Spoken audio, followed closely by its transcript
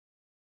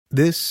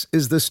This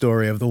is the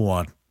story of the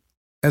one.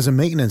 As a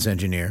maintenance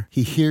engineer,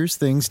 he hears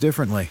things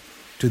differently.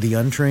 To the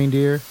untrained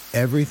ear,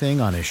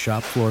 everything on his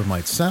shop floor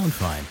might sound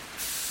fine,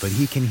 but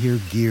he can hear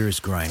gears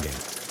grinding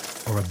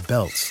or a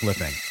belt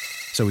slipping.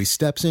 So he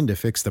steps in to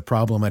fix the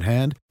problem at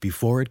hand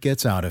before it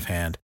gets out of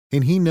hand.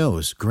 And he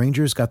knows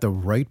Grainger's got the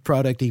right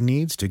product he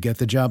needs to get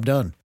the job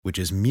done, which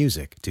is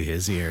music to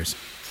his ears.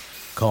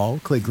 Call,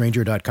 click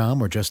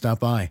Grainger.com, or just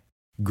stop by.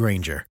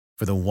 Grainger,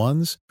 for the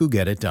ones who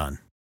get it done.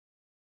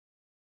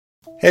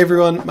 Hey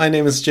everyone, my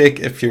name is Jake.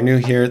 If you're new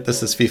here,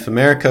 this is FIFA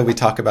America. We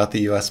talk about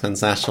the US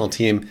men's national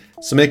team,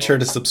 so make sure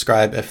to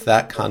subscribe if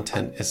that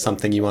content is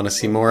something you want to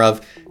see more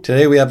of.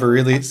 Today we have a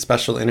really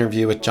special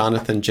interview with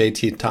Jonathan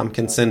JT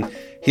Tompkinson.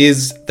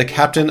 He's the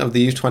captain of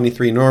the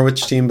U23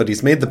 Norwich team, but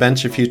he's made the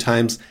bench a few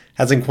times,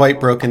 hasn't quite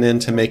broken in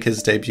to make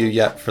his debut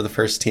yet for the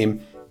first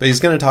team. But he's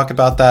going to talk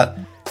about that,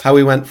 how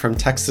he went from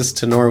Texas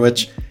to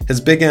Norwich,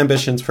 his big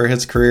ambitions for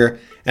his career,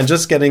 and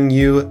just getting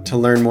you to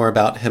learn more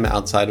about him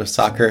outside of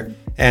soccer.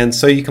 And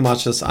so you can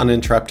watch this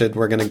uninterrupted,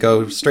 we're going to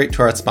go straight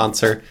to our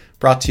sponsor,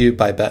 brought to you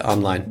by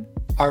BetOnline.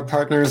 Our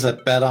partners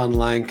at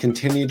BetOnline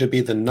continue to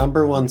be the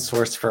 #1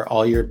 source for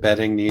all your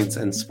betting needs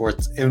and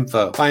sports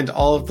info. Find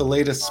all of the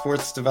latest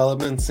sports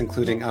developments,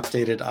 including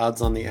updated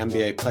odds on the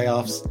NBA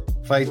playoffs,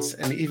 fights,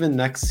 and even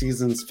next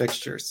season's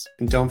fixtures.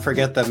 And don't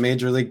forget that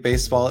Major League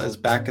Baseball is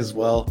back as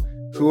well.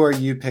 Who are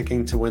you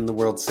picking to win the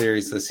World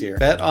Series this year?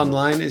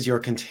 BetOnline is your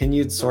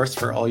continued source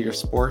for all your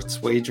sports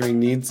wagering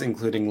needs,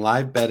 including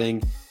live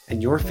betting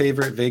and your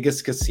favorite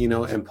Vegas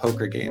casino and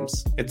poker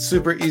games. It's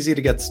super easy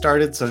to get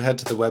started, so head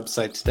to the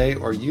website today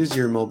or use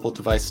your mobile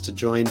device to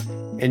join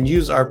and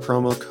use our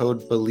promo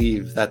code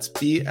BELIEVE, that's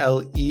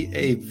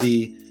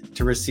BLEAV,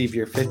 to receive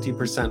your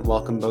 50%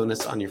 welcome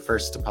bonus on your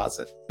first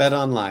deposit.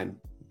 BetOnline,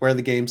 where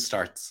the game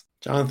starts.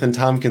 Jonathan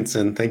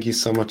Tompkinson, thank you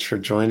so much for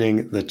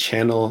joining the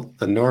channel,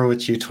 the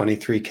Norwich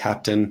U23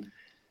 captain.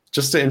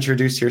 Just to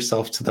introduce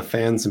yourself to the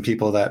fans and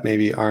people that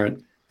maybe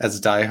aren't as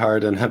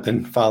diehard and have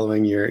been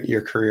following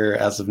your career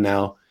as of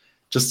now,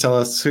 just tell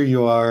us who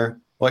you are,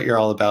 what you're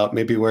all about,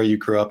 maybe where you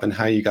grew up and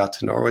how you got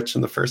to Norwich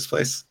in the first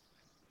place.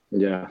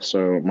 Yeah,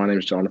 so my name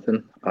is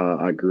Jonathan.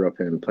 I grew up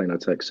in Plano,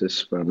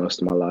 Texas for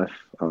most of my life.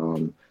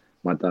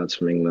 My dad's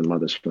from England,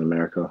 mother's from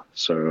America.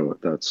 So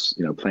that's,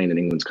 playing in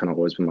England's kind of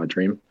always been my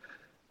dream.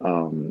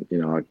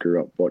 I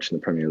grew up watching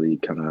the Premier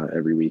League kind of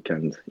every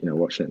weekend,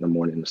 watching it in the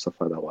morning and stuff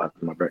like that while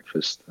having my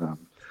breakfast.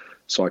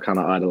 So I kind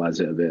of idolize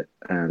it a bit.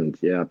 And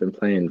yeah, I've been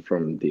playing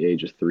from the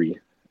age of 3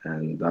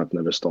 and I've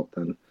never stopped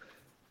then.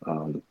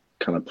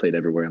 Kind of played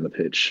everywhere on the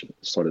pitch.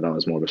 Started out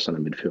as more of a center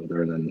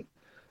midfielder and then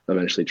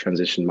eventually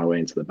transitioned my way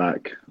into the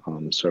back.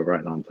 So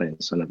right now I'm playing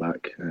center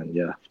back and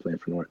yeah, playing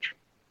for Norwich.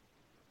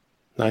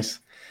 Nice.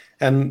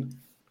 And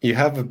you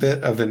have a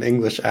bit of an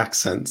English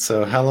accent.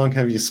 So how long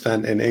have you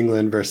spent in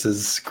England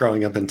versus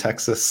growing up in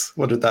Texas?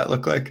 What did that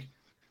look like?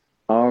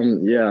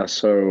 Yeah,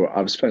 so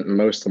I've spent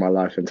most of my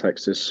life in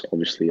Texas.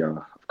 Obviously,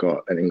 I've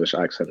got an English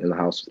accent in the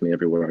house with me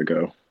everywhere I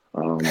go.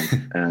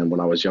 And when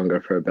I was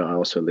younger for a bit, I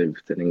also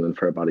lived in England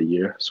for about a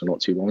year, so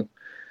not too long.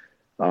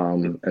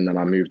 And then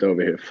I moved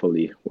over here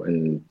fully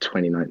in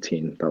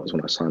 2019. That was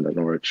when I signed at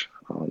Norwich.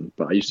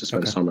 But I used to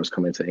spend summers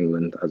coming to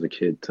England as a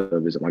kid to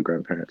visit my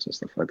grandparents and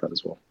stuff like that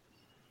as well.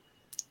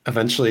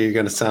 Eventually, you're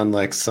going to sound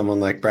like someone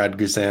like Brad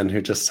Guzan,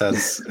 who just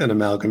has an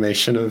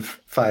amalgamation of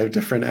 5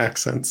 different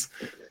accents.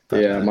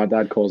 But, yeah, my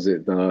dad calls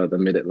it the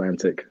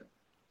Mid-Atlantic.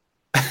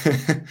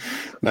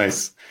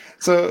 Nice.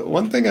 So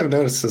one thing I've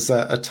noticed is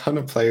that a ton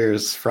of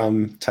players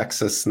from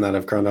Texas and that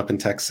have grown up in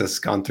Texas,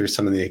 gone through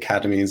some of the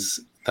academies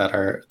that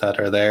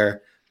are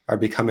there, are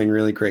becoming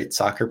really great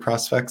soccer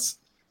prospects.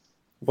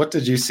 What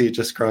did you see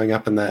just growing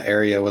up in that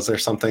area? Was there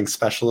something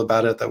special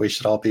about it that we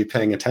should all be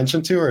paying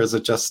attention to, or is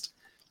it just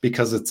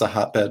because it's a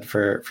hotbed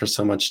for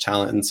so much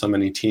talent and so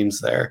many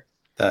teams there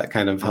that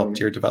kind of helped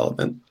your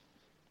development?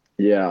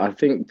 Yeah, I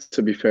think,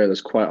 to be fair,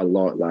 there's quite a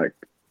lot. Like,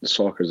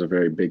 soccer is a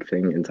very big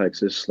thing in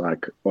Texas.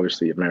 Like,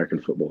 obviously,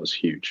 American football is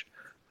huge.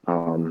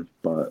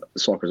 But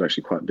soccer is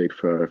actually quite big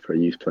for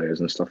youth players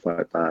and stuff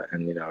like that.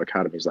 And,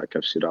 academies like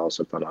FC Dallas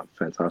have done a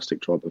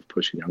fantastic job of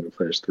pushing younger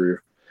players through.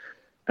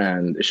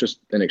 And it's just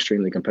an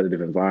extremely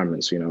competitive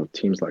environment. So,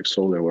 teams like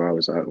Solar, where I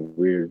was at,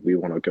 we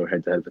want to go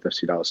head-to-head with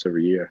FC Dallas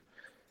every year.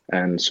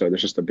 And so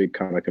there's just a big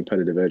kind of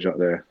competitive edge out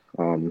there.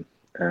 And,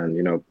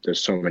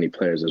 there's so many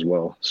players as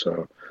well.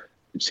 So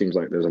it seems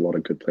like there's a lot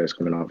of good players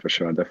coming out for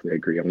sure. I definitely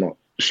agree. I'm not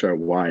sure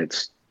why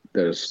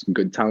there's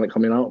good talent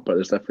coming out, but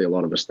there's definitely a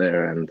lot of us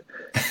there. And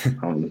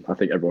I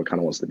think everyone kind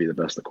of wants to be the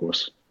best, of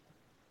course.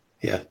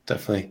 Yeah,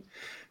 definitely.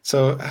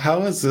 So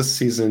how has this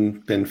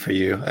season been for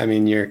you? I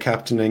mean, you're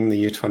captaining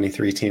the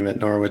U23 team at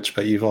Norwich,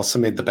 but you've also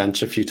made the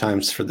bench a few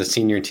times for the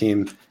senior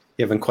team.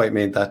 You haven't quite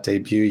made that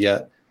debut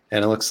yet.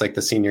 And it looks like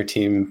the senior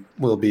team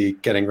will be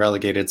getting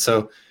relegated.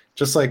 So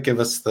just give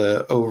us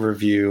the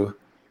overview.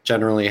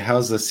 Generally,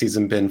 how's this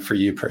season been for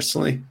you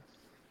personally?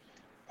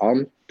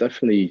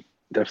 Definitely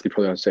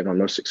probably I'd say my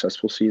most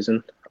successful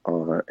season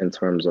in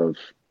terms of,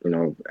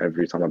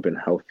 every time I've been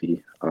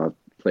healthy,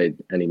 played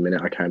any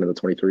minute I can in the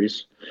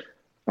 23s.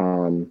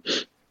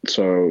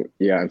 So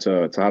yeah, and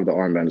to have the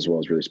armband as well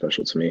is really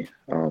special to me.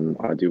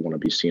 I do want to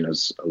be seen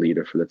as a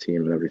leader for the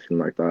team and everything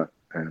like that.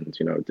 And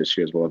this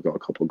year as well, I've got a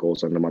couple of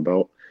goals under my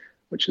belt,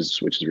 which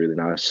is really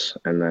nice.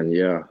 And then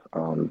yeah,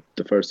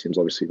 the first team's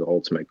obviously the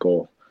ultimate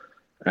goal.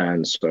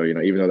 And so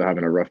even though they're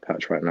having a rough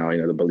patch right now,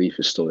 the belief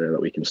is still there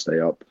that we can stay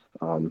up.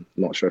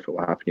 Not sure if it will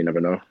happen. You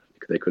never know.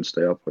 They could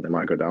stay up or they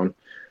might go down.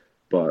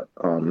 But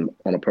on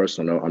a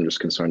personal note, I'm just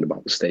concerned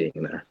about staying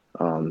there.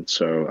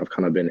 So I've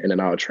kind of been in and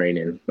out of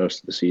training most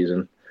of the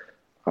season.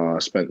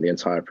 Spent the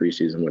entire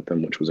preseason with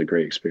them, which was a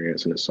great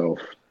experience in itself.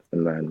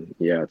 And then,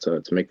 yeah,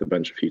 to make the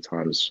bench a few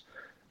times,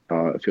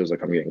 it feels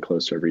like I'm getting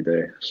closer every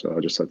day. So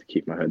I just have to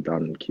keep my head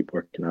down and keep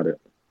working at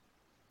it.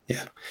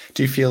 Yeah.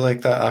 Do you feel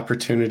like that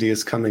opportunity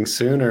is coming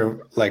soon,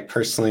 or like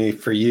personally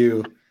for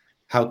you,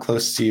 how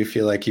close do you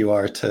feel like you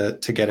are to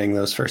getting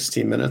those first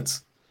team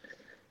minutes?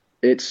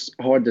 It's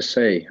hard to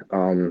say.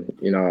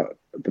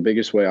 The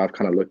biggest way I've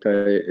kind of looked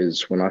at it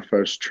is when I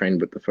first trained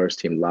with the first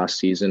team last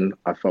season,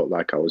 I felt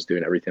like I was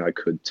doing everything I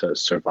could to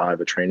survive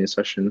a training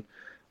session.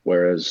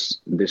 Whereas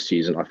this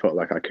season, I felt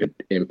like I could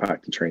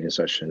impact the training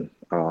session.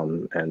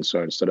 And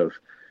so instead of,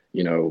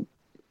 you know,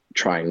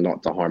 trying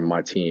not to harm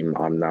my team,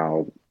 I'm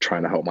now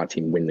trying to help my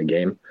team win the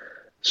game.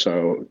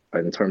 So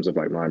in terms of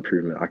like my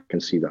improvement, I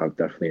can see that I've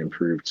definitely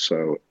improved.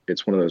 So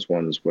it's one of those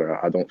ones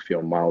where I don't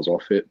feel miles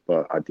off it,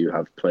 but I do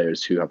have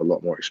players who have a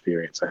lot more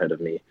experience ahead of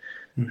me.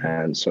 Mm-hmm.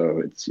 And so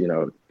it's,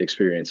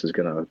 experience is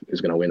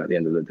gonna win at the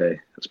end of the day,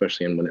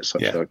 especially when it's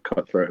such a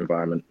cutthroat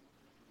environment.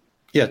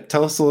 Yeah,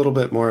 tell us a little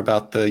bit more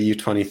about the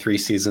U23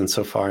 season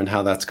so far and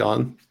how that's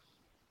gone.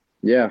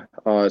 Yeah,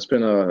 it's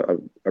been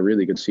a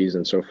really good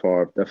season so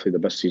far. Definitely the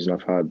best season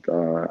I've had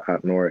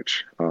at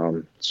Norwich.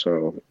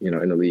 So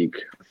in the league,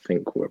 I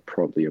think we're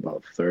probably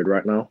about third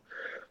right now.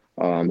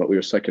 But we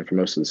were second for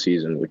most of the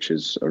season, which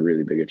is a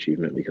really big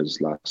achievement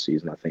because last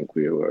season I think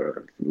we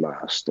were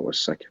last or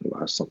second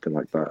last, something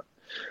like that.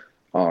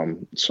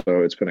 So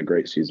it's been a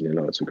great season.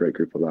 It's a great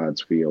group of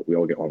lads. We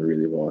all get on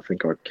really well. I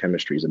think our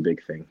chemistry is a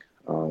big thing.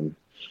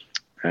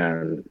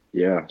 And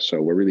yeah,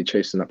 so we're really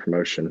chasing that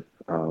promotion.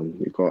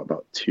 We've got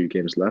about 2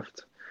 games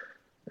left,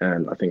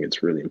 and I think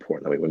it's really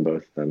important that we win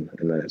both of them.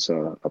 And then it's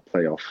a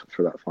playoff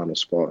for that final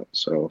spot.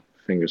 So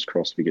fingers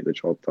crossed we get the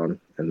job done.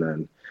 And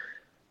then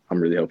I'm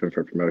really hoping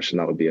for promotion.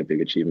 That would be a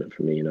big achievement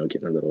for me,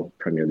 getting a little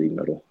Premier League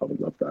medal. I would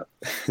love that.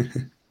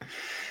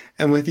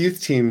 And with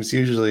youth teams,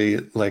 usually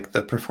like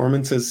the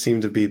performances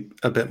seem to be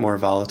a bit more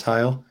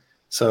volatile.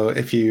 So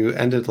if you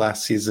ended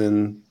last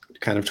season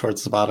kind of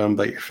towards the bottom,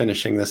 but you're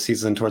finishing this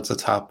season towards the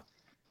top,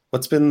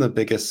 what's been the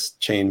biggest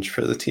change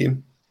for the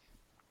team?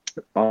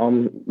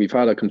 We've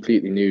had a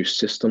completely new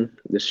system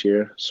this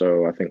year.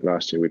 So I think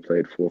last year we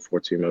played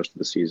 4-4-2 most of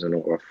the season,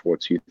 or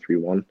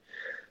 4-2-3-1.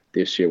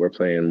 This year we're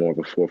playing more of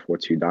a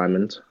 4-4-2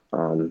 diamond.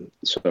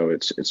 So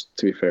it's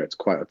to be fair, it's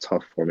quite a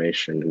tough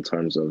formation in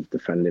terms of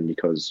defending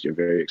because you're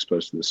very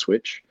exposed to the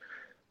switch.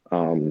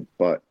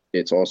 But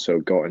it's also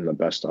gotten the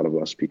best out of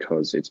us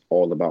because it's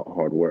all about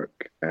hard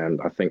work. And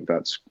I think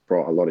that's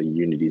brought a lot of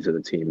unity to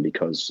the team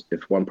because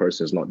if one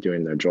person is not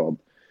doing their job,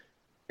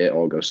 it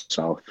all goes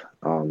south.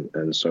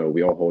 And so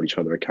we all hold each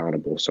other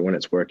accountable. So when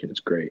it's working, it's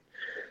great.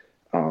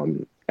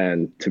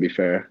 And to be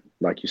fair,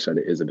 like you said,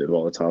 it is a bit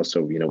volatile.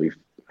 So, we've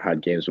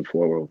had games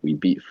before where we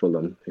beat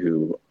Fulham,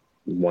 who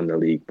won the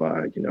league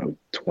by,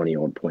 20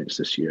 odd points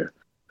this year.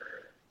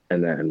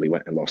 And then we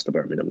went and lost to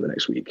Birmingham the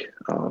next week.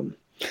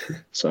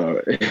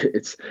 So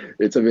it's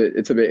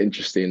a bit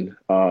interesting,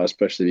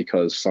 especially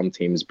because some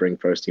teams bring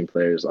first team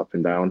players up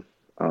and down.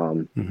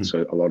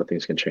 So a lot of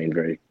things can change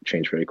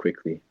very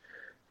quickly.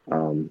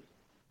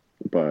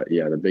 But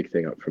yeah, the big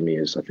thing up for me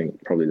is I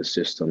think probably the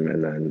system,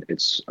 and then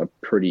it's a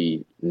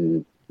pretty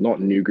not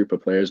new group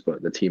of players,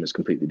 but the team is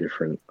completely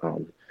different.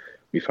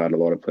 We've had a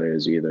lot of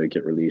players either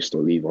get released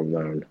or leave on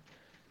loan.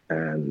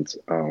 And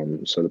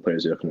so the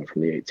players that are coming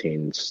from the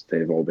 18s,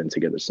 they've all been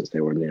together since they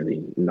were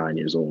nearly 9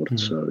 years old. Mm-hmm.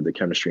 So the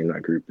chemistry in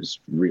that group is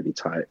really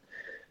tight.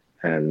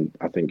 And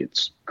I think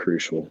it's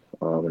crucial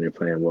when you're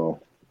playing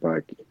well.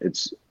 Like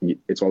it's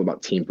all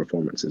about team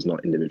performances,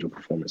 not individual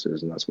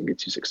performances. And that's what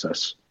gets you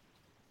success.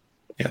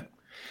 Yeah.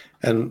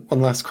 And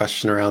one last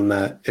question around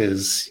that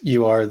is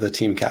you are the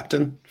team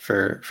captain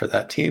for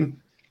that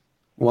team.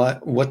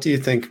 What do you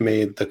think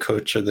made the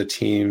coach or the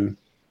team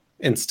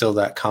instill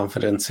that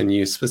confidence in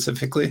you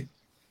specifically?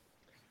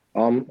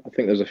 I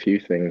think there's a few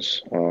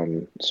things.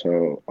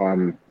 So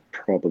I'm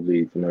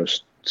probably the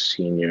most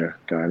senior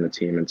guy in the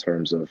team in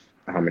terms of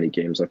how many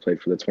games I've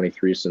played for the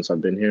 23 since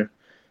I've been here.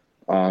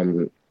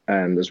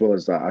 And as well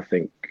as that, I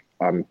think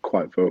I'm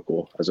quite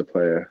vocal as a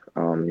player.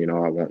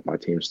 I want my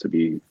teams to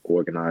be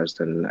organized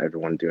and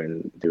everyone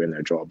doing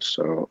their jobs.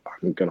 So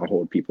I'm gonna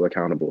hold people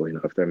accountable.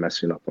 If they're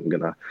messing up, I'm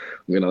gonna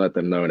let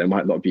them know, and it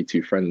might not be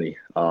too friendly.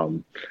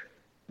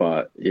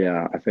 But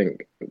yeah, I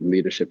think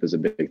leadership is a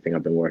big thing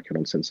I've been working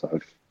on since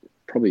I've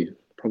probably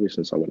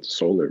since I went to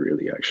Solar,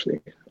 really,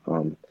 actually.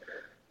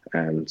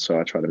 And so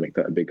I try to make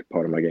that a big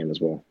part of my game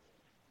as well.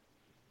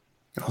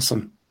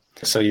 Awesome.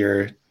 So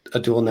you're a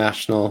dual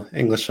national,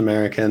 English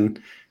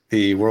American,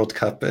 the World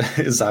Cup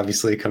is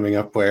obviously coming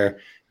up where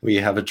we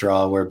have a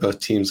draw where both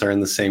teams are in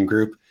the same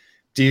group.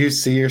 Do you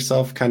see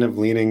yourself kind of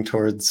leaning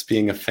towards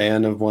being a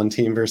fan of one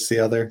team versus the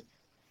other?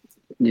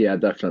 Yeah,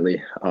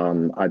 definitely.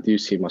 I do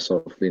see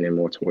myself leaning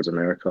more towards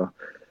America.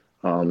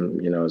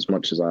 As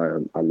much as I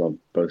love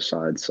both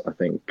sides, I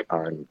think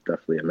I'm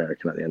definitely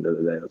American at the end of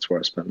the day. That's where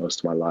I spent most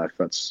of my life.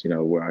 That's,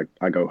 where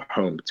I go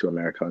home to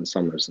America in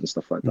summers and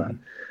stuff like that.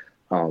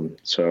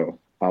 So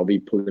I'll be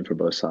pulling for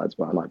both sides,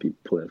 but I might be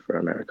pulling for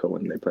America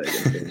when they play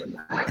against England.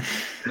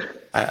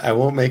 I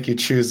won't make you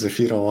choose if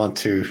you don't want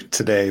to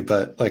today,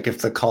 but like if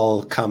the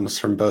call comes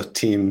from both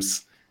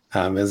teams,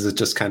 is it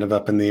just kind of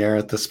up in the air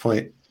at this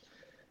point?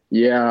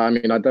 Yeah, I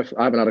mean, I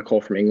haven't had a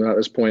call from England at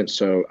this point,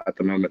 so at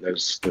the moment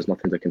there's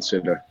nothing to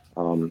consider.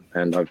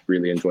 And I've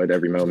really enjoyed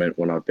every moment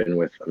when I've been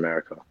with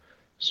America.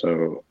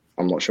 So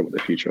I'm not sure what the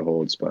future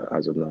holds, but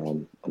as of now,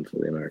 I'm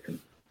fully American.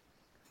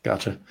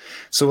 Gotcha.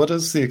 So what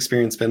has the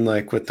experience been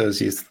like with those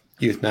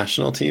youth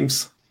national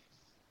teams?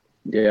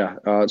 Yeah,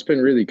 it's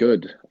been really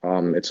good.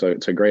 It's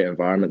a great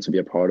environment to be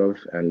a part of,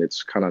 and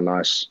it's kind of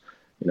nice,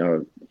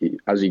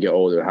 as you get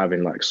older,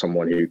 having like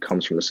someone who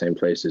comes from the same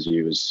place as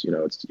you is,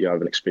 you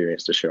have an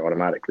experience to share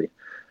automatically.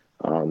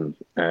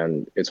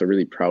 And it's a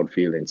really proud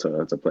feeling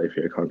to play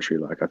for your country.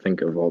 Like I think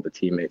of all the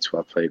teammates who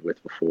I've played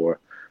with before,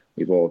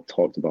 we've all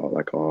talked about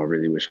like, oh, I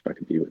really wish I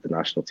could be with the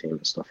national team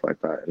and stuff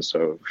like that. And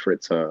so for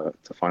it to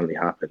finally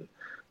happen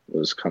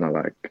was kind of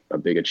like a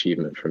big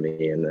achievement for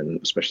me. And then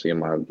especially in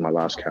my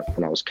last cap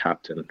when I was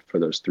captain for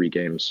those 3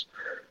 games,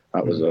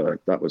 that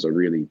was a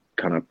really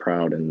kind of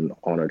proud and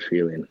honored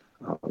feeling.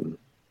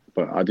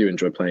 But I do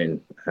enjoy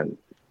playing, and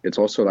it's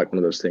also like one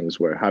of those things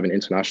where having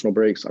international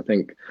breaks, I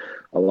think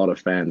a lot of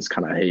fans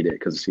kind of hate it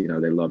because, they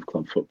love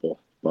club football.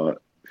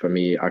 But for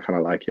me, I kind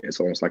of like it. It's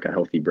almost like a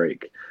healthy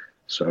break.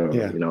 So,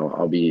 Yeah.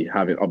 I'll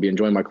be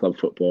enjoying my club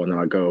football, and then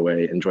I'll go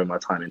away, enjoy my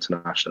time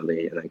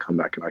internationally, and then come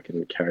back and I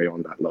can carry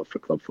on that love for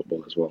club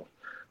football as well.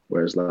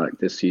 Whereas like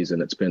this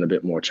season, it's been a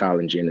bit more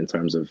challenging in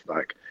terms of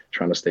like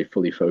trying to stay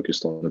fully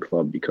focused on the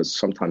club because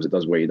sometimes it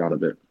does weigh you down a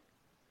bit.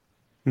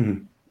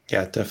 Mm-hmm.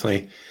 Yeah,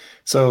 definitely.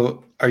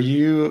 So are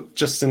you,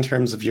 just in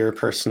terms of your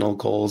personal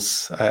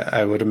goals,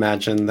 I would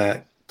imagine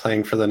that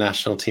playing for the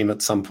national team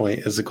at some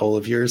point is a goal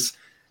of yours.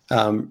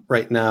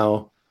 Right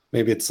now,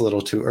 maybe it's a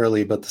little too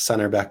early, but the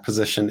center back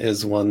position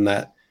is one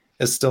that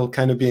is still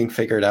kind of being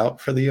figured out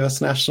for the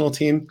U.S. national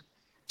team.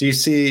 Do you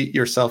see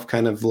yourself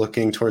kind of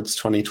looking towards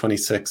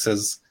 2026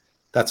 as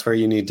that's where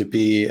you need to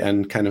be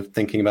and kind of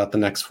thinking about the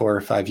next 4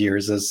 or 5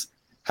 years as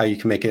how you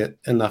can make it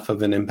enough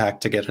of an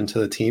impact to get into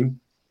the team?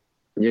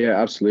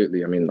 Yeah,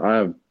 absolutely. I mean, I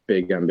have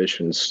big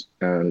ambitions,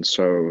 and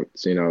so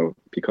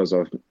because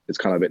of it's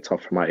kind of a bit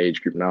tough for my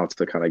age group now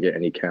to kind of get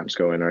any camps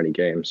going or any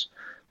games.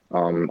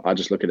 I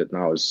just look at it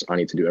now as I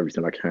need to do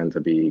everything I can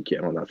to be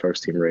getting on that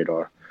first team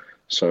radar.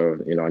 So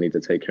I need to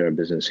take care of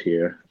business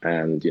here,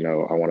 and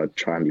I want to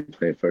try and be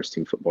playing first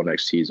team football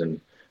next season,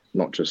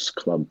 not just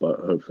club but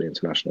hopefully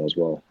international as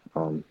well.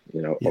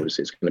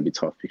 Obviously it's going to be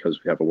tough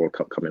because we have a World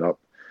Cup coming up.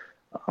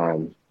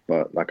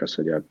 But like I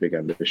said, I have big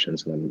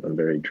ambitions, and I'm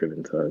very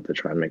driven to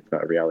try and make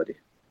that a reality.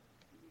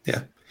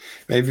 Yeah.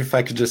 Maybe if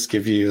I could just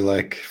give you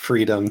like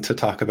freedom to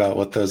talk about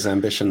what those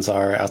ambitions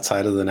are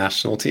outside of the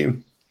national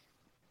team.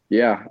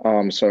 Yeah.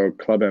 So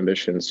club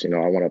ambitions, I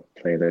want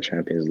to play in the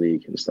Champions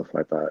League and stuff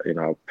like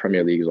that.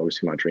 Premier League is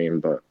obviously my dream,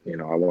 but,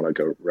 I want to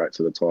go right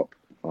to the top.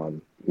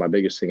 My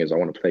biggest thing is I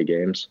want to play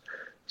games.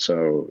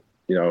 So,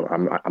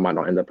 I might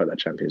not end up at that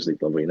Champions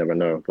League level. You never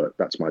know, but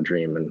that's my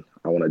dream, and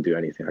I want to do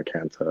anything I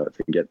can to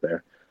get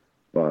there.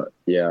 But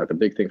yeah, the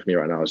big thing for me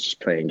right now is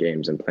just playing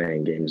games and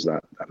playing games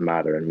that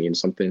matter and mean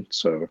something.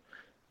 So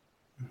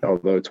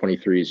although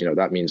 23s,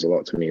 that means a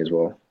lot to me as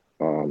well.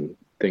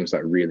 Things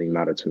that really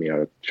matter to me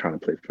are trying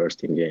to play first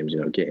team games,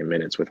 getting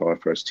minutes with our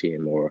first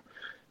team or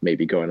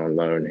maybe going on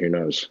loan, who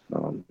knows.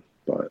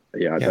 But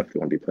yeah, I definitely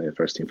want to be playing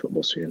first team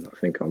football soon. I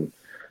think I'm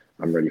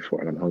ready for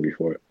it and I'm hungry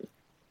for it.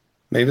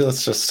 Maybe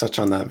let's just touch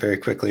on that very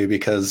quickly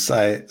because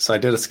I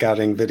did a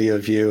scouting video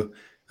of you,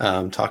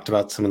 talked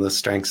about some of the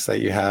strengths that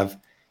you have.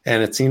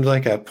 And it seemed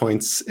like at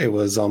points it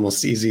was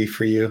almost easy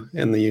for you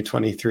in the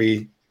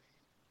U23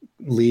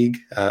 league.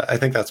 I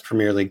think that's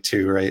Premier League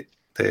 2, right?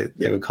 They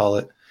would call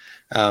it.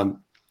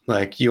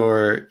 Like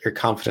your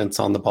confidence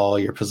on the ball,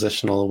 your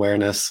positional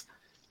awareness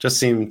just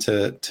seemed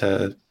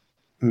to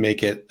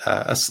make it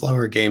a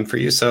slower game for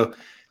you. So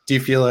do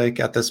you feel like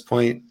at this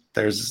point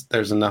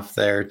there's enough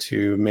there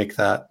to make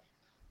that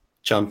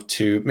jump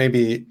to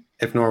maybe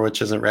if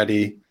Norwich isn't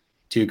ready,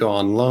 do you go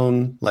on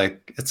loan?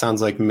 Like it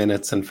sounds like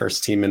minutes and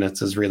first team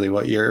minutes is really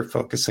what you're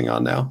focusing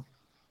on now.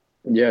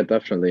 Yeah,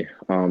 definitely.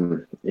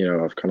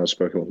 I've kind of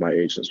spoken with my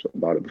agents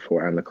about it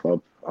before and the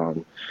club.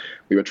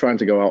 We were trying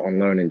to go out on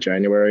loan in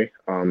January.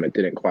 It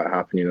didn't quite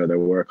happen. There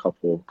were a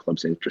couple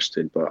clubs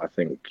interested, but I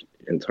think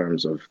in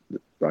terms of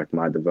like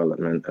my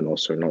development and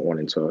also not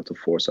wanting to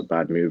force a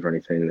bad move or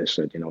anything, they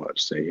said,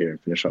 let's stay here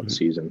and finish up the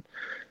season.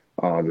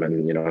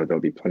 And there'll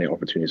be plenty of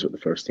opportunities with the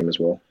first team as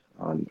well,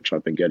 which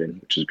I've been getting,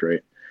 which is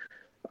great.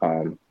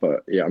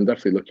 But yeah, I'm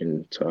definitely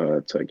looking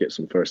to get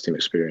some first team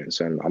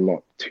experience, and I'm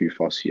not too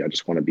fussy. I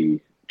just want to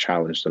be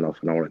challenged enough,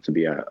 and I want it to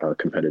be at a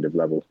competitive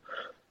level.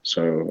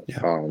 So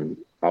Yeah.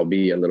 I'll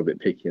be a little bit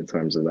picky in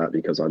terms of that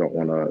because I don't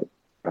want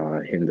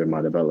to hinder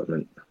my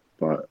development.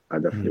 But I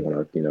definitely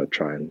want to,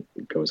 try and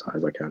go as high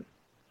as I can.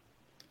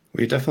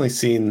 We've definitely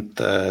seen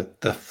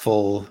the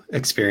full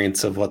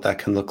experience of what that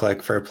can look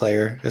like for a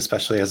player,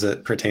 especially as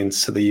it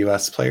pertains to the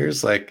US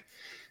players. Like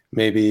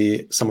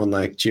maybe someone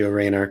like Gio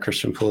Reyna or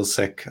Christian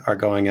Pulisic are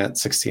going at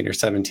 16 or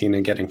 17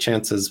 and getting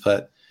chances,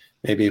 but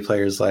maybe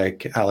players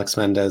like Alex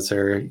Mendez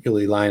or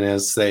Yuli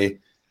Lainez, they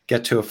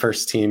get to a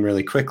first team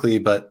really quickly,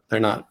 but they're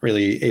not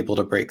really able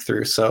to break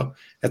through. So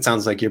it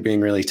sounds like you're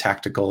being really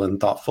tactical and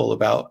thoughtful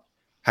about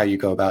how you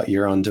go about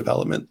your own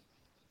development.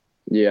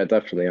 Yeah,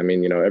 definitely. I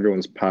mean,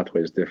 everyone's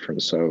pathway is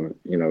different. So,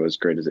 as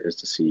great as it is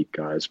to see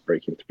guys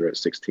breaking through at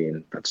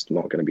 16, that's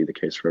not going to be the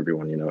case for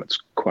everyone. It's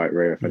quite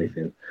rare, if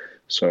anything.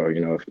 So,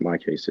 if my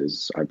case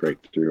is I break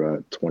through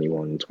at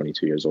 21,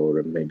 22 years old,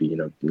 and maybe,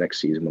 next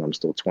season when I'm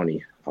still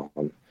 20,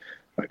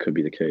 that could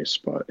be the case.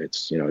 But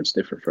it's, it's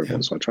different for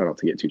everyone. So I try not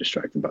to get too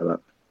distracted by that.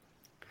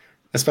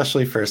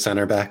 Especially for a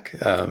center back.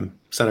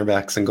 Center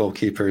backs and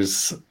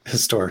goalkeepers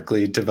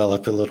historically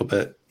develop a little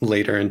bit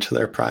later into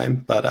their prime.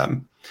 But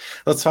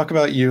let's talk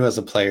about you as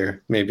a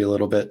player, maybe a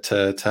little bit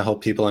to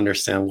help people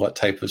understand what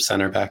type of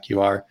center back you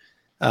are.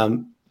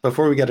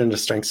 Before we get into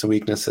strengths and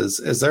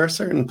weaknesses, is there a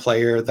certain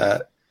player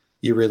that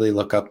you really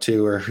look up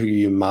to or who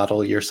you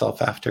model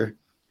yourself after?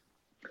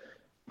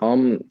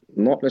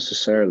 Not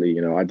necessarily.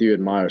 I do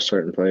admire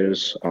certain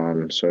players.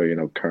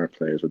 So, current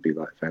players would be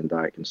like Van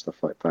Dijk and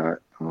stuff like that.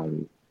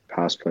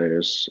 Past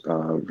players,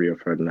 Rio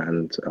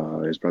Ferdinand,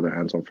 his brother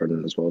Anton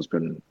Ferdinand as well has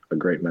been a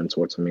great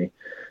mentor to me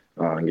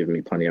and given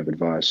me plenty of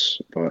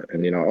advice.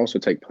 And I also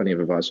take plenty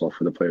of advice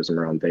off of the players I'm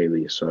around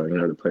daily. So,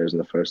 the players in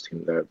the first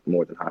team, they're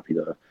more than happy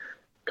to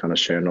kind of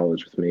share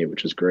knowledge with me,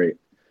 which is great.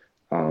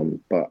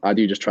 But I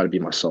do just try to be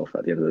myself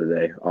at the end of the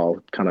day.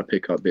 I'll kind of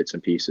pick up bits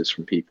and pieces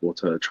from people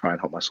to try and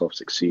help myself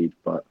succeed.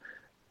 But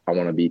I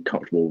want to be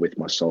comfortable with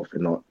myself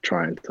and not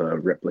trying to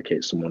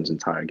replicate someone's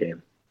entire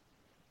game.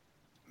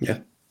 Yeah.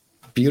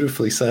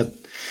 Beautifully said.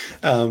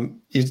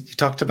 You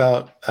talked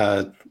about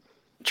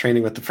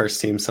training with the first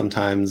team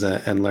sometimes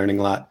and learning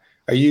a lot.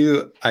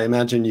 I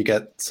imagine you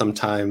get some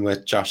time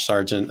with Josh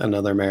Sargent,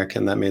 another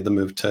American that made the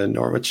move to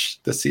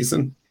Norwich this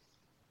season.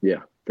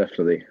 Yeah,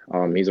 definitely.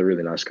 He's a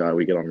really nice guy.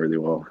 We get on really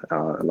well.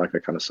 Like I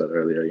kind of said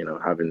earlier,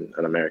 having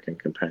an American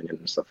companion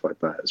and stuff like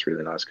that is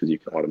really nice because you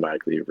can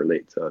automatically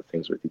relate to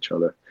things with each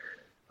other.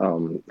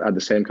 I had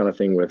the same kind of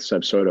thing with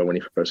Seb Soto when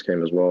he first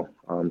came as well,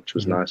 which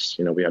was nice.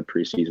 We had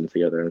preseason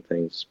together and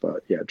things.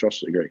 But yeah,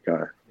 Josh is a great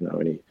guy,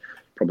 and he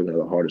probably one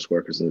of the hardest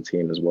workers in the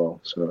team as well.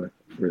 So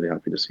really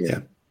happy to see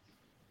him.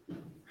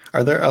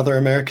 Are there other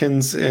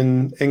Americans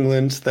in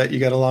England that you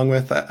get along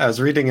with? I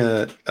was reading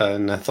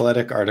an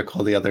Athletic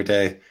article the other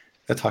day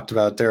that talked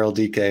about Daryl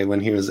Dike when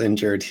he was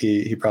injured.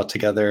 He brought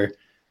together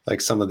like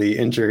some of the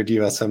injured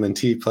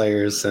USMNT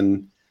players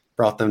and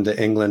brought them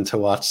to England to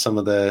watch some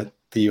of the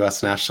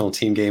U.S. national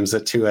team games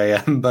at 2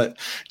 a.m. But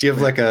do you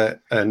have like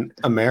an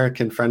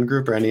American friend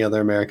group or any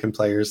other American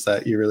players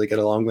that you really get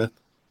along with?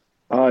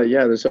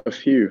 Yeah, there's a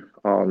few.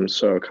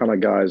 So kind of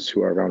guys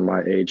who are around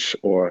my age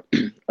or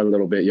a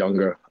little bit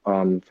younger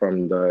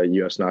from the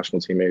U.S. national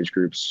team age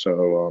groups.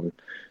 So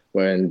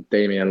when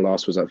Damian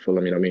Loss was at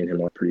Fulham, me and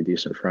him are pretty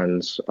decent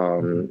friends,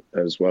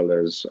 as well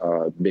as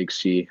Big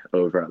C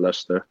over at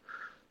Leicester.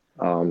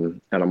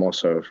 And I'm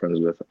also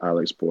friends with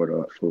Alex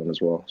Border at Fulham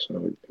as well.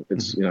 So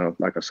it's,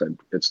 like I said,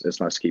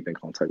 it's nice to keep in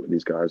contact with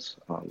these guys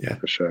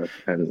for sure.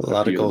 And a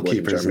lot of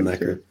goalkeepers in that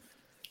group.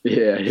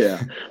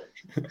 Yeah.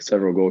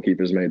 Several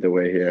goalkeepers made their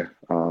way here.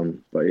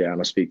 But yeah, and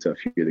I speak to a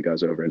few of the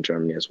guys over in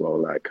Germany as well,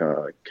 like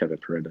Kevin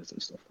Paredes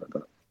and stuff like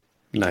that.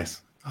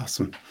 Nice.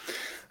 Awesome.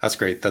 That's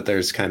great that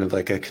there's kind of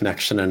like a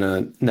connection and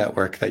a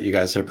network that you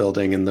guys are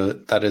building, and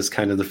that is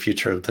kind of the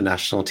future of the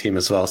national team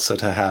as well. So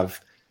to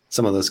have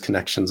some of those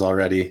connections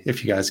already,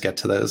 if you guys get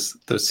to those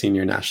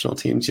senior national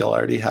teams, you'll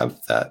already have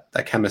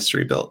that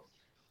chemistry built.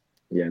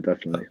 Yeah,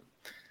 definitely.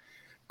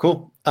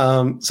 Cool.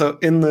 So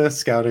in the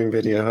scouting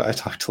video, I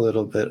talked a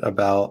little bit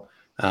about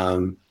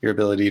your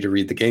ability to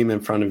read the game in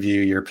front of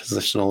you, your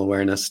positional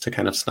awareness to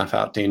kind of snuff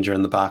out danger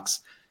in the box,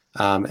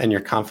 and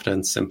your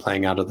confidence in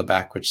playing out of the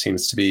back, which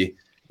seems to be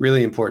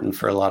really important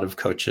for a lot of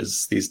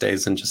coaches these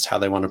days and just how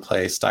they want to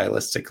play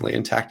stylistically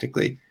and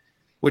tactically.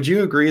 Would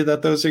you agree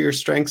that those are your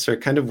strengths, or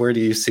kind of where do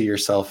you see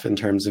yourself in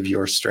terms of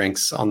your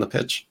strengths on the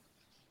pitch?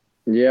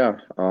 Yeah,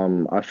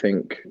 I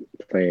think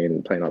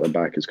playing out the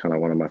back is kind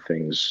of one of my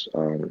things.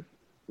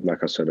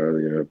 Like I said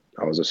earlier,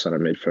 I was a center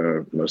mid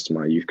for most of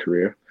my youth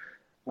career.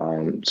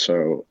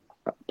 So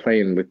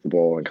playing with the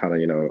ball and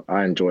kind of,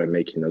 I enjoy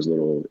making those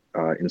little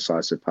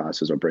incisive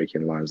passes or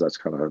breaking lines.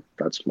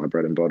 That's my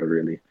bread and butter,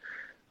 really.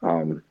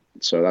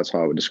 So that's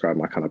how I would describe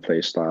my kind of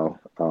play style.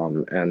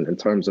 And in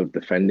terms of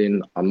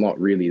defending, I'm not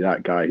really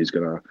that guy who's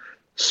going to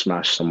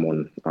smash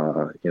someone,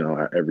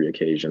 at every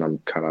occasion. I'm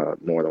kind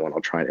of more the one I'll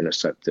try and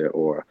intercept it,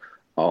 or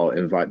I'll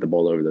invite the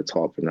ball over the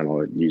top, and then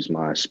I'll use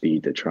my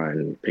speed to try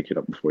and pick it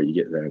up before you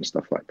get there and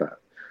stuff like that.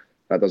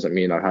 That doesn't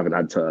mean I haven't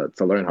had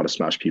to learn how to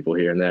smash people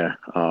here and there,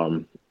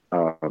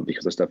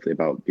 because it's definitely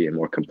about being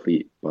more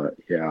complete. But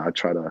yeah, I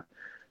try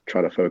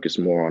to focus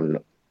more on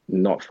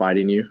not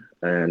fighting you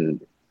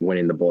and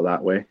winning the ball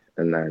that way,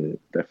 and then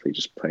definitely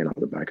just playing out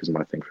the back is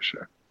my thing for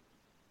sure.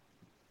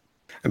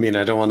 I mean,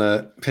 I don't want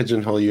to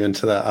pigeonhole you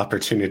into that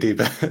opportunity,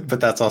 but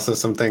that's also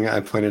something I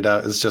pointed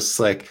out is just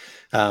like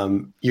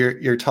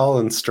you're tall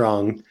and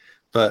strong,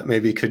 but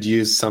maybe could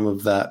use some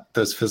of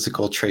those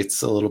physical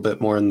traits a little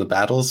bit more in the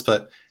battles.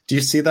 But do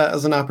you see that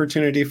as an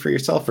opportunity for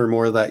yourself, or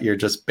more that you're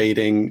just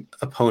baiting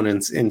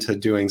opponents into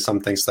doing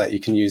something so that you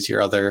can use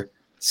your other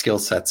skill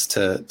sets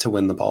to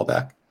win the ball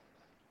back?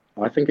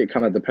 I think it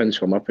kind of depends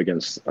who I'm up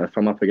against. If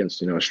I'm up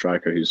against, a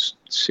striker who's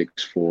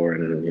 6'4"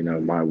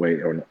 and, my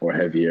weight or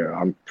heavier,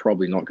 I'm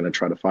probably not going to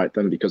try to fight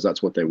them because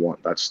that's what they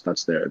want. That's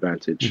their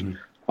advantage. Mm-hmm.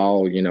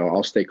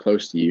 I'll stay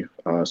close to you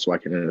so I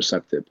can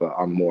intercept it, but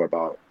I'm more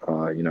about,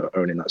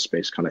 owning that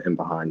space kind of in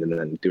behind and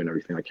then doing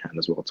everything I can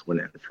as well to win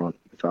it in front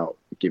without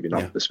giving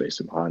up the space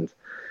in behind.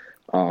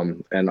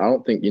 And I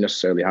don't think you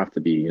necessarily have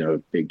to be,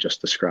 big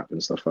just to scrap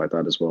and stuff like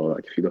that as well.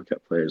 Like if you look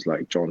at players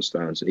like John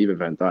Stones and even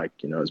Van Dijk,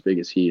 as big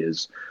as he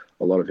is,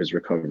 a lot of his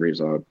recoveries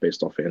are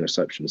based off of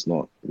interceptions,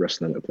 not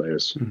wrestling with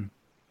players. Mm-hmm.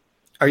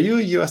 Are you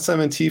a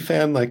USMNT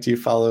fan? Like, do you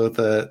follow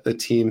the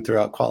team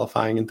throughout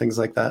qualifying and things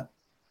like that?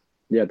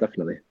 Yeah,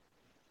 definitely.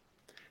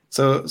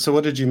 So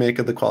what did you make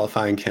of the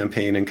qualifying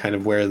campaign and kind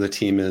of where the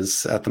team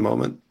is at the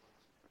moment?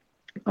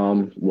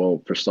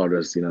 Well, for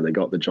starters, they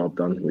got the job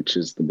done, which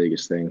is the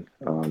biggest thing.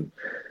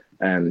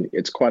 And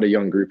it's quite a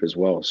young group as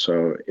well.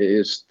 So it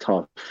is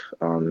tough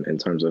in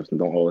terms of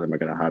not all of them are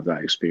going to have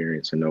that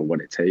experience and know what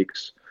it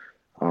takes.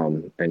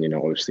 And,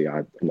 obviously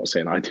I'm not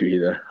saying I do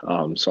either.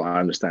 So I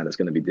understand it's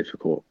going to be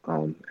difficult.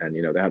 And,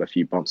 they had a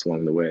few bumps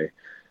along the way,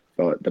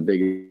 but the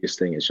biggest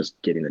thing is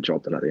just getting the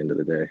job done at the end of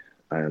the day.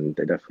 And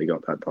they definitely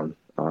got that done.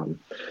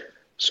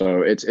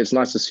 So it's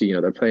nice to see,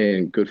 they're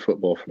playing good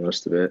football for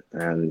most of it.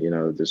 And,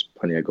 there's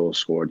plenty of goals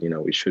scored.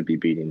 We should be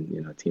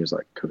beating, teams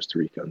like Costa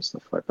Rica and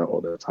stuff like that all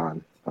the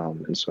time.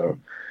 And so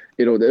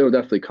it'll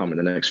definitely come in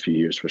the next few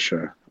years for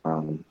sure.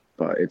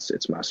 But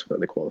it's massive that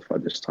they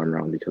qualified this time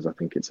around because I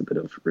think it's a bit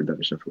of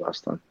redemption for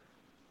last time.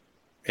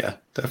 Yeah,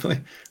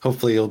 definitely.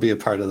 Hopefully you'll be a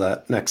part of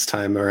that next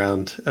time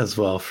around as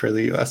well for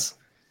the U.S.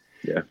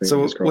 Yeah.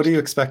 So what are you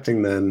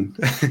expecting then?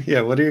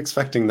 What are you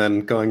expecting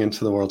then going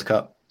into the World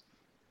Cup?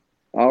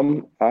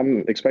 I'm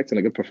expecting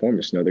a good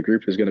performance. The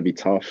group is going to be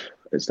tough.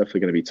 It's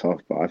definitely going to be tough,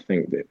 but I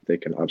think that they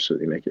can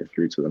absolutely make it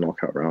through to the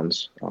knockout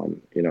rounds.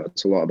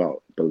 It's a lot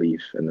about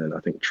belief and then I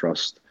think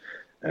trust.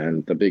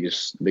 And the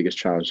biggest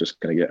challenge is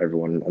going to get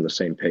everyone on the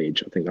same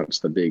page. I think that's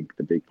the big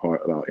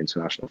part about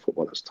international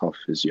football that's tough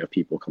is you have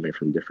people coming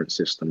from different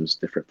systems,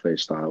 different play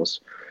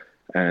styles.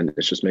 And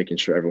it's just making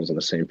sure everyone's on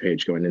the same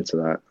page going into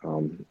that.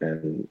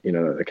 And,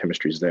 the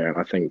chemistry is there. And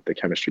I think the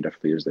chemistry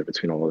definitely is there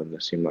between all of them. They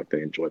seem like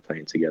they enjoy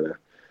playing together.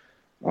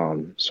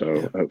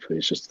 Hopefully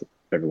it's just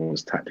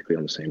everyone's tactically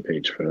on the same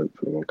page for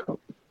the World Cup.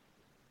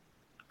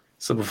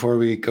 So before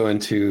we go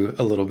into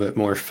a little bit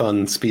more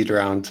fun speed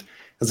round,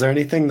 is there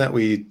anything that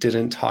we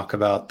didn't talk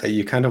about that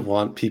you kind of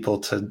want people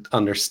to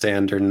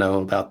understand or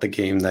know about the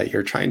game that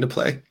you're trying to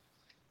play?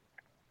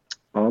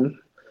 I'm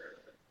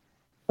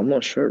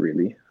not sure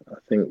really. I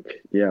think,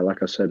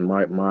 like I said,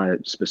 my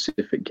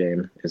specific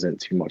game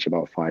isn't too much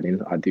about fighting.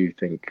 I do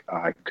think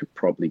I could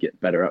probably get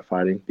better at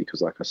fighting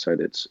because, like I said,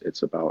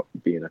 it's about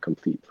being a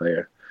complete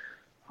player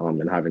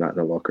and having that in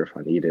the locker if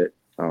I need it.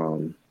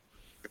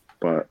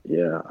 But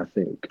yeah, I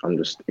think I'm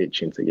just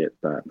itching to get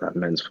that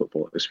men's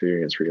football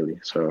experience really.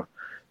 So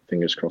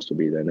fingers crossed we'll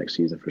be there next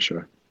season for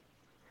sure.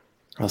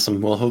 Awesome.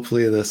 Well,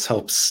 hopefully this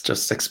helps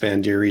just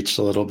expand your reach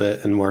a little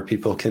bit and more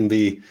people can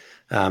be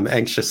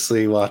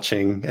anxiously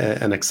watching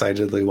and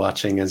excitedly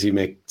watching as you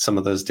make some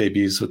of those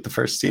debuts with the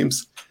first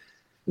teams.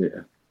 Yeah.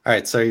 All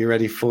right. So are you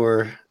ready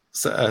for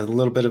a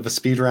little bit of a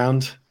speed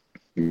round?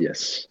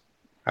 Yes.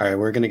 All right.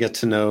 We're going to get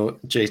to know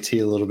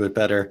JT a little bit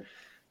better.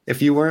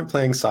 If you weren't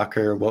playing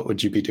soccer, what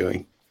would you be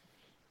doing?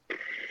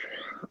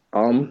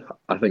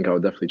 I think I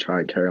would definitely try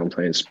and carry on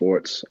playing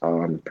sports.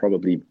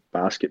 Probably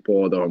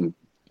basketball, though I'm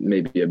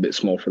maybe a bit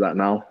small for that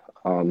now.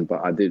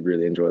 But I did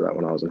really enjoy that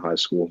when I was in high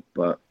school.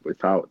 But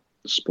without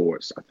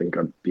sports, I think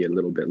I'd be a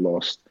little bit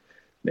lost.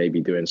 Maybe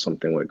doing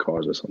something with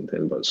cars or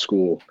something. But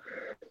school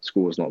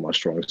was not my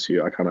strong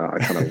suit. I kind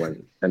of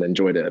went and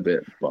enjoyed it a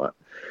bit. But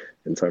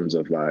in terms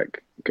of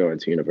like going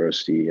to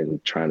university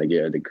and trying to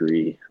get a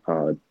degree,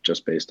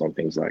 just based on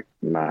things like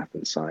math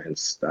and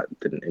science, that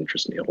didn't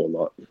interest me a whole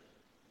lot.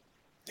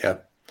 Yeah.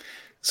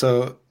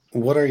 So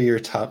what are your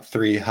top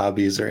 3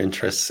 hobbies or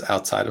interests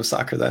outside of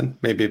soccer then?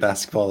 Maybe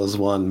basketball is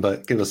one,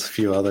 but give us a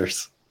few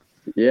others.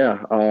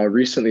 Yeah.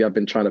 Recently I've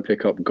been trying to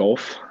pick up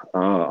golf.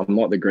 I'm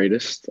not the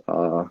greatest,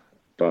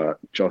 but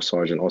Josh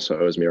Sargent also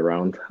owes me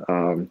around.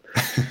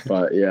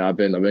 But yeah, I've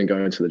been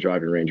going to the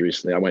driving range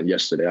recently. I went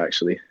yesterday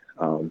actually.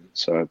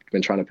 So I've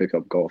been trying to pick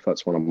up golf.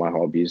 That's one of my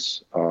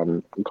hobbies.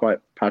 I'm quite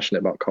passionate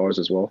about cars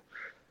as well.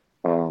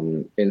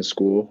 In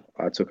school,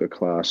 I took a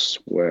class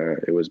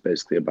where it was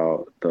basically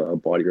about the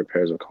body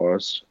repairs of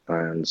cars.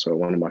 And so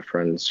one of my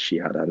friends, she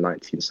had a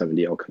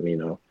 1970 El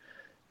Camino,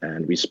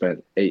 and we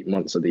spent 8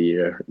 months of the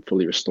year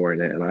fully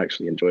restoring it. And I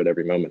actually enjoyed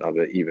every moment of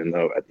it, even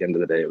though at the end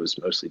of the day, it was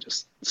mostly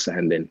just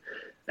sanding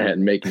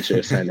and making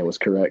sure sanding was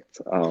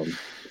correct.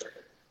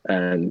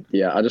 And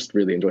yeah, I just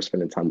really enjoy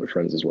spending time with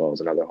friends as well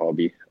as another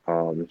hobby.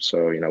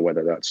 So,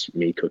 whether that's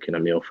me cooking a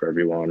meal for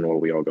everyone or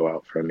we all go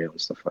out for a meal and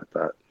stuff like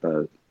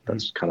that,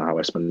 that's kind of how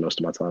I spend most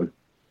of my time.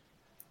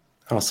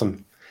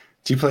 Awesome.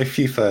 Do you play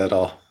FIFA at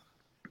all?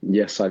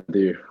 Yes, I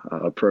do.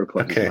 Pro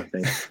Club is my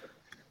thing.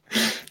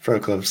 Pro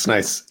Club's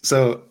nice.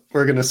 So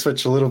we're going to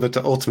switch a little bit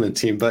to Ultimate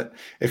Team, but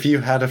if you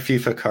had a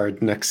FIFA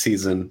card next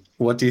season,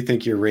 what do you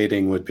think your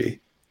rating would be?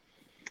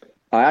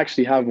 I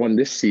actually have one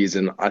this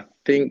season. I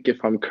think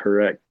if I'm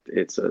correct,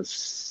 it's a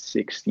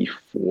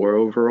 64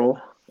 overall.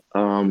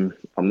 I'm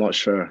not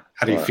sure.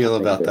 How do you feel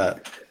about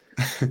that?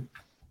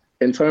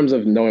 In terms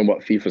of knowing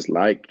what FIFA's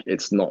like,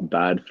 it's not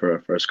bad for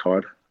a first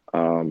card.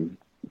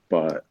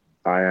 But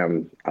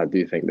I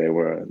do think they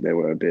were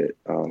a bit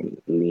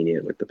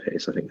lenient with the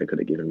pace. I think they could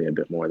have given me a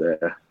bit more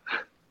there.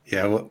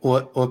 Yeah,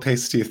 what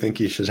pace do you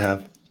think you should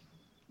have?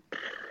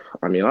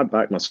 I mean, I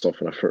back myself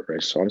in a foot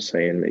race, so I'm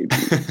saying maybe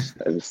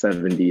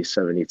 70,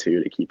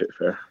 72 to keep it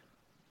fair.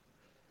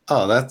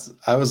 Oh,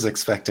 I was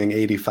expecting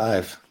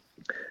 85.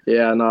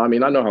 Yeah, no, I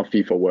mean, I know how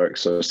FIFA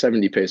works, so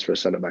 70 pace for a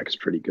centre back is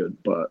pretty good.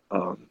 But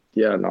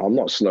yeah, no, I'm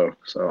not slow,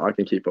 so I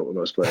can keep up with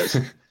most players.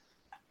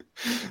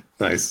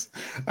 Nice.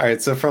 All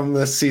right, so from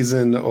this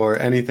season or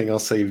anything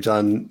else that you've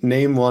done,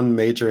 name one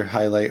major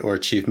highlight or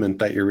achievement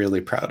that you're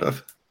really proud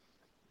of.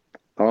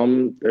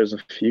 There's a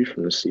few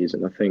from the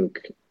season. I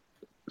think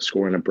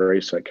scoring a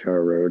brace at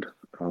Carrow Road,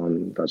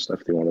 that's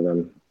definitely one of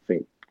them. I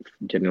think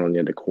getting on the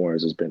end of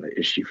corners has been an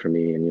issue for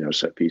me, and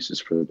set pieces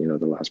for the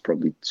last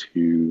probably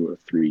 2 or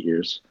 3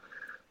 years.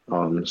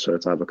 So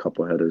to have a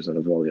couple of headers and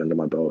a volley under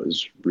my belt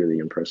is really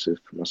impressive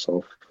for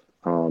myself.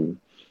 And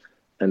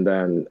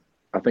then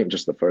I think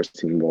just the first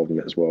team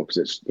involvement as well, because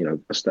it's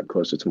a step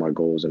closer to my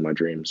goals and my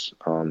dreams.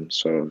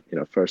 So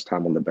first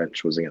time on the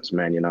bench was against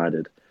Man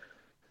United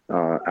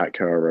at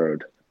Carrow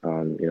Road.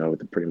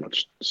 With a pretty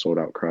much sold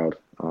out crowd.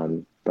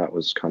 That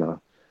was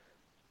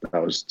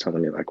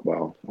telling me like,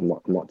 wow, I'm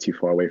not too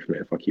far away from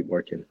it if I keep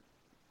working.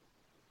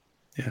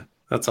 Yeah,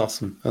 that's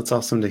awesome. That's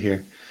awesome to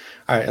hear.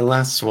 All right, and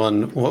last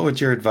one, what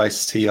would your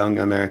advice to young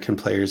American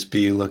players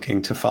be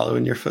looking to follow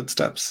in your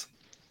footsteps?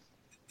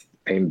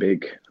 Aim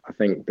big. I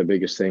think the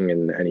biggest thing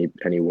in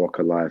any walk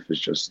of life is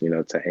just,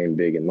 to aim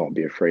big and not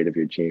be afraid of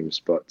your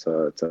dreams, but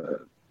to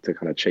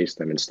kind of chase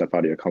them and step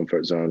out of your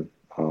comfort zone.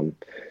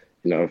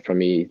 For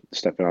me,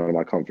 stepping out of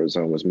my comfort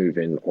zone was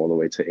moving all the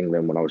way to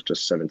England when I was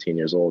just 17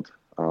 years old.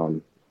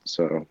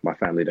 So my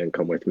family didn't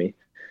come with me.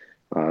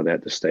 They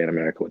had to stay in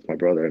America with my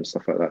brother and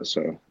stuff like that.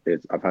 So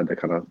I've had to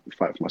kind of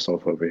fight for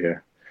myself over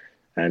here.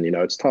 And,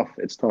 it's tough.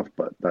 It's tough,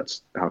 but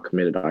that's how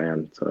committed I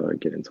am to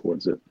getting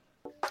towards it.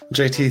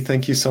 JT,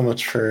 thank you so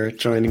much for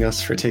joining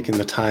us, for taking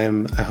the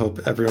time. I hope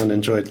everyone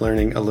enjoyed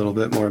learning a little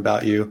bit more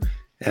about you.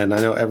 And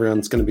I know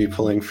everyone's going to be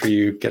pulling for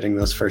you, getting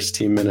those first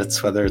team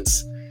minutes, whether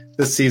it's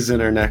this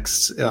season or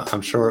next.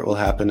 I'm sure it will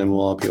happen and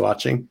we'll all be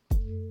watching.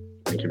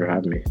 Thank you for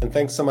having me. And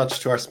thanks so much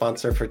to our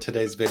sponsor for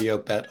today's video,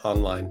 Bet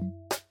Online.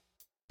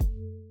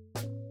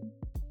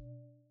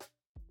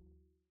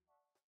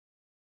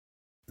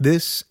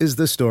 This is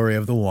the story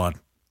of the one.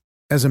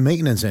 As a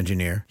maintenance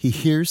engineer, he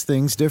hears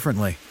things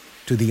differently.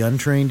 To the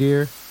untrained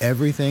ear,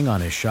 everything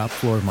on his shop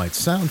floor might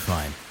sound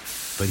fine,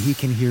 but he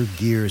can hear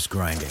gears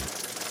grinding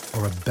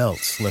or a belt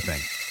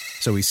slipping.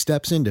 So he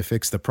steps in to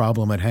fix the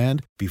problem at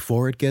hand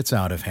before it gets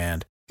out of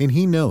hand. And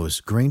he knows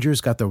Grainger's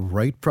got the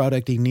right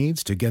product he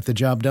needs to get the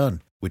job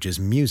done, which is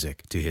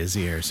music to his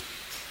ears.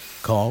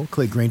 Call,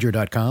 click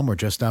Grainger.com, or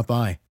just stop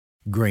by.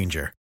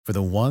 Grainger, for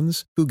the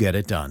ones who get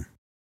it done.